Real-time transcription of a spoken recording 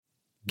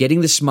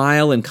Getting the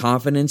smile and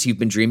confidence you've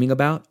been dreaming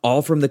about,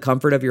 all from the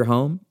comfort of your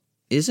home,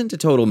 isn't a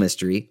total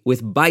mystery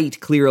with Bite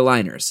clear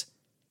aligners.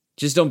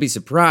 Just don't be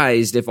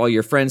surprised if all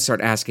your friends start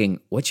asking,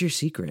 "What's your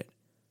secret?"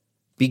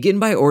 Begin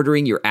by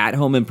ordering your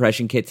at-home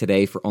impression kit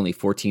today for only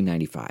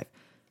 $14.95.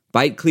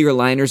 Bite clear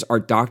aligners are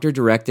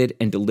doctor-directed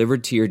and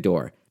delivered to your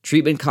door.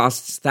 Treatment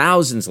costs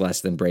thousands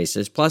less than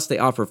braces, plus they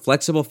offer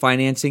flexible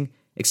financing,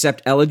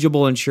 accept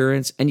eligible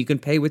insurance, and you can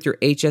pay with your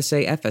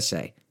HSA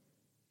FSA.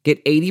 Get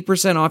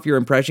 80% off your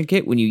impression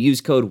kit when you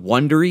use code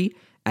WONDERY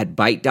at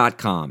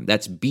Byte.com.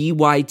 That's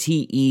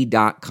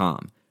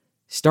BYTE.com.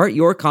 Start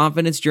your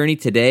confidence journey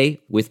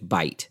today with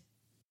Byte.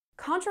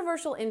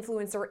 Controversial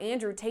influencer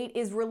Andrew Tate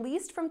is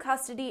released from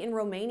custody in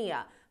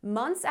Romania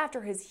months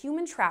after his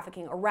human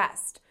trafficking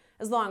arrest.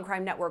 As Law and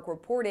Crime Network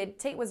reported,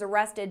 Tate was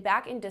arrested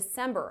back in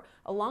December,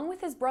 along with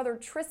his brother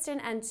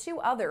Tristan and 2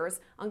 others,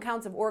 on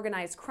counts of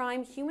organized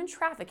crime, human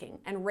trafficking,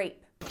 and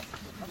rape.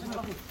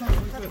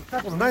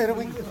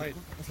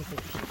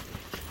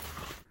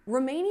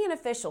 Romanian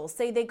officials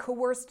say they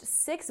coerced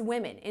 6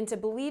 women into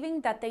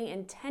believing that they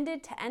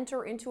intended to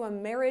enter into a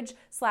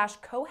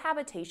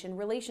marriage/cohabitation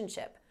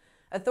relationship.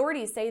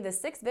 Authorities say the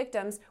 6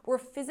 victims were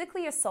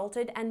physically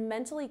assaulted and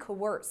mentally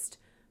coerced.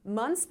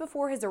 Months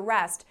before his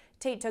arrest,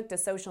 Tate took to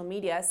social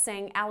media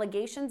saying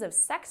allegations of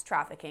sex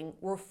trafficking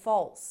were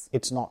false.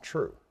 It's not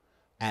true.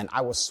 And I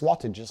was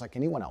swatted just like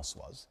anyone else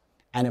was.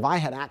 And if I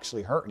had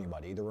actually hurt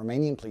anybody, the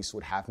Romanian police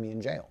would have me in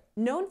jail.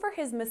 Known for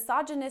his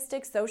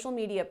misogynistic social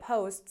media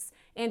posts,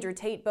 Andrew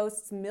Tate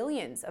boasts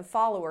millions of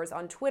followers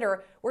on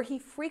Twitter where he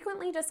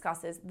frequently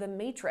discusses the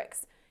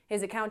Matrix.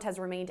 His account has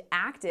remained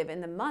active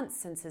in the months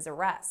since his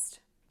arrest.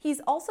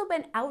 He's also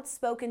been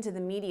outspoken to the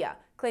media,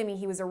 claiming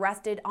he was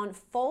arrested on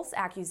false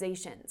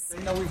accusations.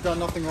 They know we've done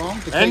nothing wrong.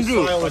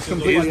 Andrew,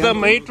 is the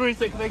Matrix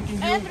affecting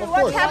you? Andrew,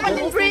 what happened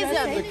in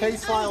prison? The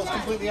case file is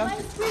completely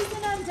empty.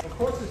 Of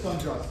course it's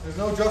unjust. There's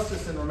no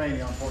justice in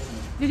Romania,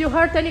 unfortunately. Did you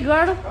hurt any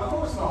girl? Of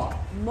course not.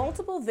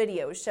 Multiple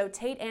videos show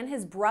Tate and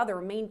his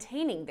brother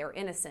maintaining their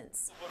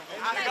innocence.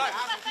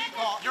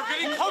 You're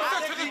getting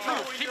closer to the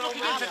truth. Keep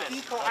looking into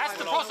this. Ask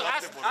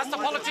the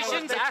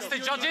politicians, ask the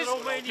judges.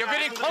 You're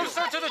getting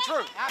closer to the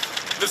truth.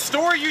 The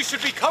story you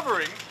should be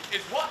covering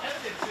is what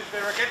evidence is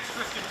there against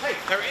Tristan Tate?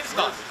 There is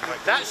none.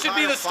 That should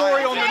be the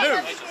story on the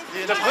news.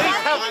 The police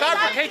have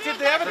fabricated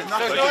the evidence.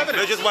 There's no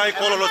evidence.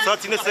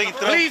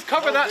 Please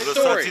cover that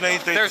story.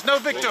 There's no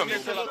victim.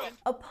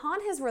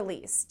 Upon his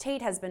release,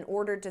 Tate has been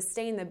ordered to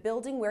stay in the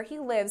building where he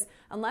lives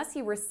unless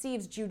he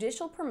receives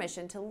judicial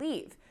permission to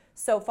leave.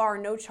 So far,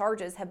 no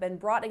charges have been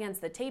brought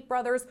against the Tate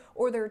brothers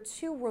or their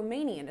 2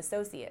 Romanian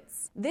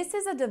associates. This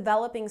is a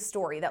developing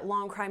story that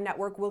Law and Crime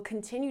Network will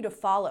continue to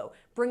follow,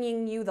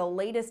 bringing you the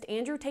latest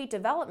Andrew Tate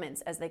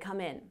developments as they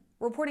come in.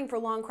 Reporting for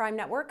Law and Crime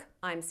Network,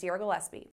 I'm Sierra Gillespie.